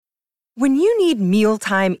When you need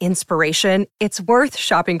mealtime inspiration, it's worth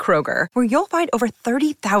shopping Kroger, where you'll find over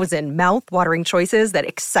 30,000 mouth-watering choices that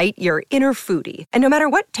excite your inner foodie. And no matter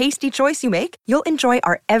what tasty choice you make, you'll enjoy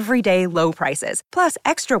our everyday low prices, plus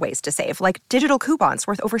extra ways to save, like digital coupons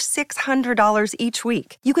worth over $600 each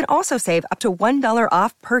week. You can also save up to $1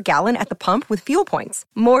 off per gallon at the pump with fuel points.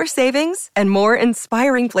 More savings and more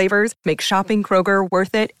inspiring flavors make shopping Kroger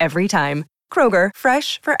worth it every time. Kroger,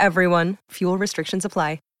 fresh for everyone. Fuel restrictions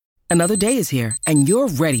apply. Another day is here, and you're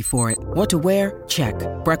ready for it. What to wear? Check.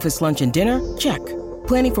 Breakfast, lunch, and dinner? Check.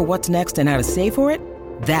 Planning for what's next and how to save for it?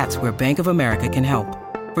 That's where Bank of America can help.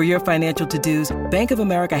 For your financial to-dos, Bank of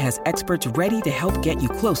America has experts ready to help get you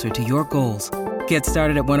closer to your goals. Get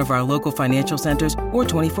started at one of our local financial centers or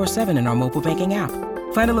 24/7 in our mobile banking app.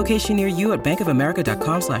 Find a location near you at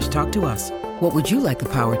bankofamerica.com/talktous. What would you like the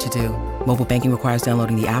power to do? Mobile banking requires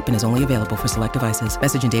downloading the app and is only available for select devices.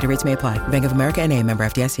 Message and data rates may apply. Bank of America N.A., member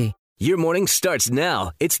FDIC. Your morning starts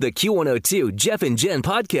now. It's the Q102 Jeff and Jen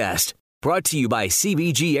podcast, brought to you by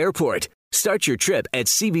CBG Airport. Start your trip at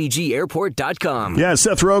CBGAirport.com. Yeah,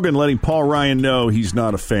 Seth Rogen letting Paul Ryan know he's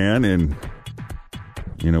not a fan, and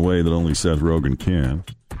in a way that only Seth Rogen can.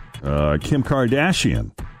 Kim Kardashian,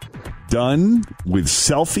 done with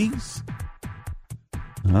selfies?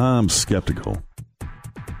 I'm skeptical.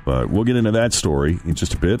 But we'll get into that story in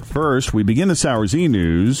just a bit. First, we begin this hour's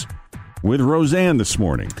E-News with Roseanne this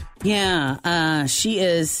morning. Yeah, she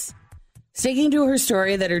is sticking to her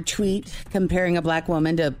story that her tweet comparing a black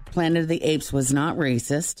woman to Planet of the Apes was not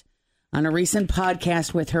racist. On a recent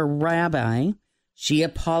podcast with her rabbi, she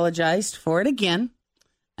apologized for it again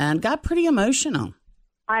and got pretty emotional.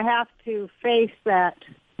 I have to face that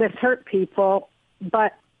this hurt people,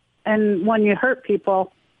 and when you hurt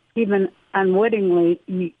people, even unwittingly,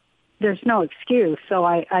 there's no excuse. So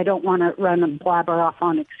I don't want to run and blabber off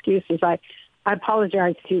on excuses. I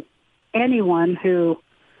apologize to anyone who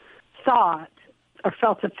saw it or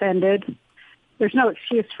felt offended. There's no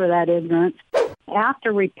excuse for that ignorance.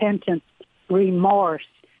 After repentance, remorse.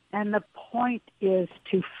 And the point is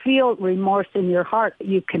to feel remorse in your heart.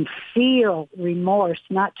 You can feel remorse,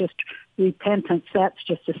 not just repentance. That's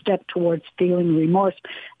just a step towards feeling remorse.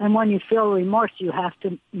 And when you feel remorse, you have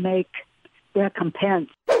to make recompense.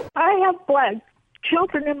 I have black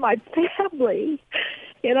children in my family,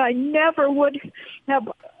 and I never would have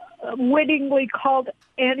wittingly called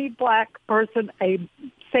any black person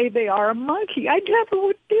say they are a monkey. I never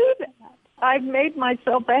would do that. I've made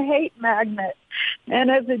myself a hate magnet.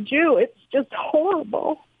 And as a Jew, it's just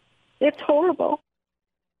horrible. It's horrible.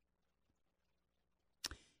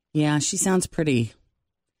 Yeah, she sounds pretty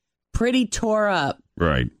tore up.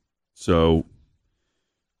 Right. So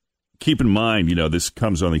keep in mind, this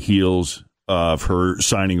comes on the heels of her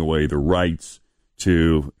signing away the rights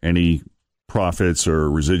to any profits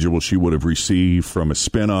or residual she would have received from a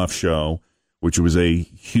spinoff show, which was a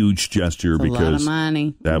huge gesture because a lot of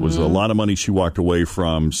money. That was a lot of money she walked away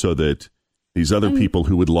from so that these other people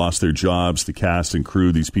who had lost their jobs, the cast and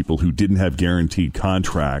crew, these people who didn't have guaranteed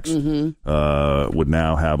contracts, would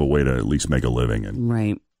now have a way to at least make a living.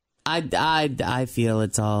 Right. I feel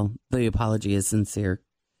the apology is sincere.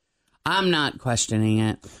 I'm not questioning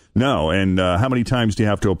it. No. And how many times do you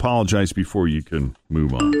have to apologize before you can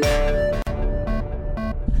move on?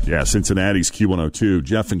 Yeah, Cincinnati's Q102.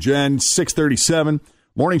 Jeff and Jen, 6:37.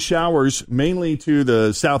 Morning showers, mainly to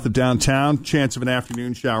the south of downtown. Chance of an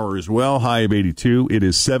afternoon shower as well. High of 82. It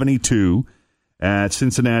is 72 at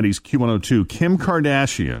Cincinnati's Q102. Kim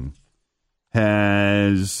Kardashian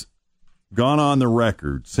has gone on the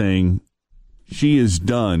record saying she is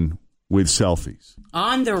done with selfies.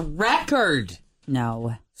 On the record?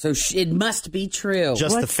 No. So it must be true.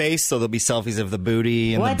 Just the face, so there'll be selfies of the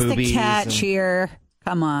booty and the boobies. What's the catch here?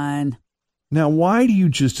 Come on. Now, why do you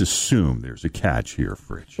just assume there's a catch here,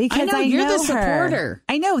 Fritch? Because I know you're the her. supporter.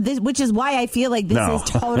 I know, which is why I feel like this is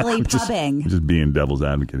totally pubbing. Just being devil's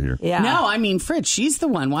advocate here. Yeah. No, I mean, Fritz, she's the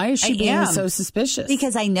one. Why is she being so suspicious?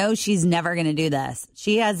 Because I know she's never going to do this.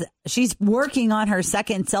 She's working on her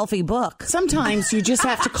second selfie book. Sometimes you just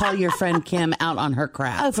have to call your friend Kim out on her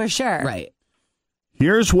crap. Oh, for sure. Right.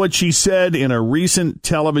 Here's what she said in a recent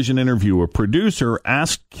television interview. A producer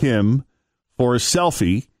asked Kim for a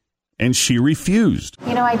selfie, and she refused.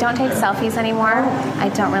 I don't take selfies anymore. I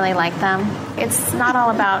don't really like them. It's not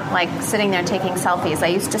all about, sitting there taking selfies. I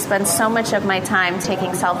used to spend so much of my time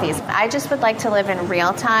taking selfies. I just would like to live in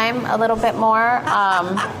real time a little bit more.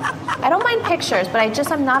 I don't mind pictures, but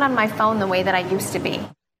I'm not on my phone the way that I used to be.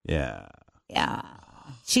 Yeah. Yeah.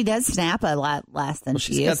 She does snap a lot less than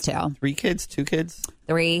she used to. 3 kids? 2 kids?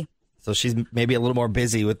 3. So she's maybe a little more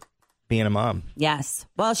busy with being a mom. Yes.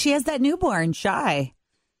 Well, she has that newborn, Shy.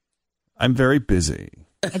 I'm very busy.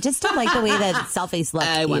 I just don't like the way that selfies look.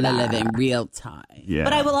 I want to live in real time. Yeah.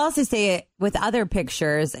 But I will also say with other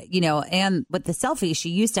pictures, and with the selfie, she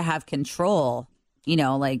used to have control,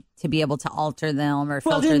 like to be able to alter them or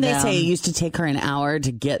filter them. Well, didn't they say it used to take her an hour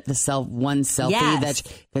to get the one selfie? Yes.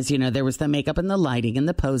 Because, there was the makeup and the lighting and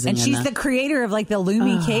the posing. And she's the creator of like the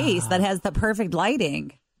Lumi case that has the perfect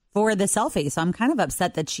lighting for the selfie. So I'm kind of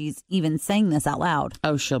upset that she's even saying this out loud.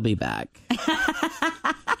 Oh, she'll be back.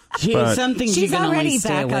 But something she's you can already only stay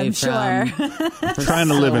back, away I'm from. sure. Trying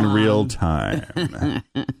to live in real time.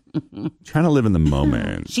 Trying to live in the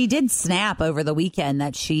moment. She did snap over the weekend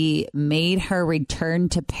that she made her return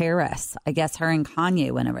to Paris. I guess her and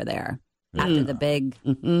Kanye went over there after the big,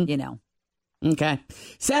 Okay.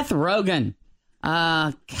 Seth Rogen.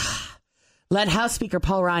 Let House Speaker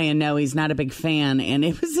Paul Ryan know he's not a big fan, and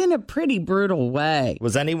it was in a pretty brutal way.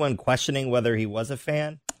 Was anyone questioning whether he was a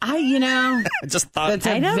fan? I just thought. That's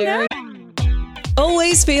very.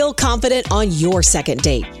 Always feel confident on your second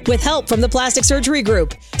date. With help from the Plastic Surgery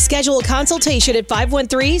Group. Schedule a consultation at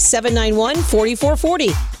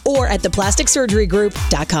 513-791-4440 or at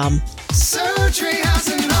theplasticsurgerygroup.com. Surgery has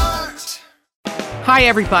an art. Hi,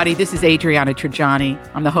 everybody. This is Adriana Trajani.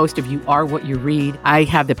 I'm the host of You Are What You Read. I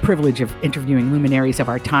have the privilege of interviewing luminaries of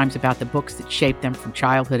our times about the books that shaped them from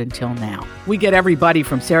childhood until now. We get everybody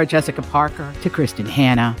from Sarah Jessica Parker to Kristen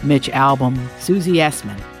Hanna, Mitch Albom, Susie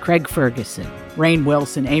Essman, Craig Ferguson, Rainn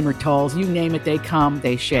Wilson, Amor Tolls, you name it, they come,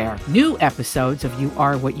 they share. New episodes of You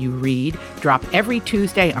Are What You Read drop every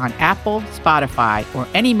Tuesday on Apple, Spotify, or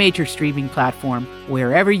any major streaming platform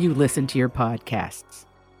wherever you listen to your podcasts.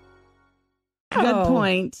 Good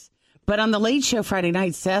point. But on the Late Show Friday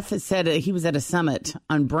night, Seth said he was at a summit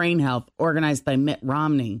on brain health organized by Mitt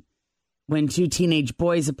Romney when two teenage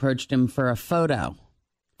boys approached him for a photo.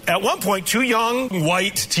 At one point, two young,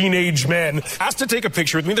 white teenage men asked to take a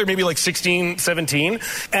picture with me. They're maybe like 16, 17.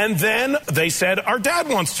 And then they said, our dad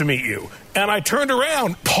wants to meet you. And I turned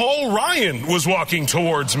around. Paul Ryan was walking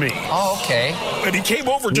towards me. Oh, okay. And he came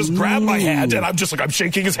over, just grabbed my hand, and I'm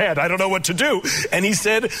shaking his head. I don't know what to do. And he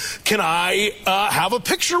said, can I have a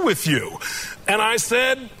picture with you? And I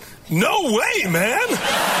said, no way, man.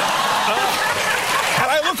 And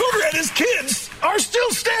I look over at his kids are still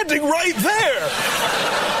standing right there.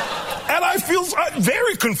 And I feel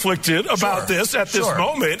very conflicted about this at this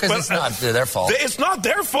moment. Because it's not their fault. It's not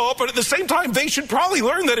their fault, but at the same time, they should probably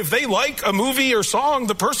learn that if they like a movie or song,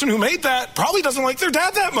 the person who made that probably doesn't like their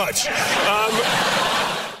dad that much.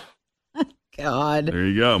 God. There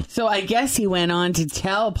you go. So I guess he went on to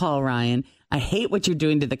tell Paul Ryan, I hate what you're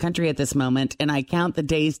doing to the country at this moment, and I count the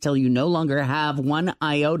days till you no longer have one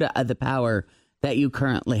iota of the power that you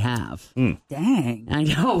currently have. Dang. I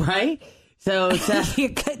know, right? So Seth, you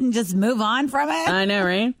couldn't just move on from it? I know,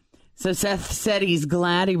 right? So Seth said he's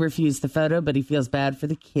glad he refused the photo, but he feels bad for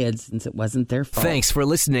the kids since it wasn't their fault. Thanks for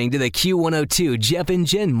listening to the Q102 Jeff and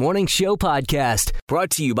Jen Morning Show podcast, brought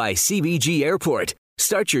to you by CBG Airport.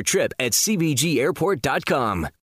 Start your trip at CBGAirport.com.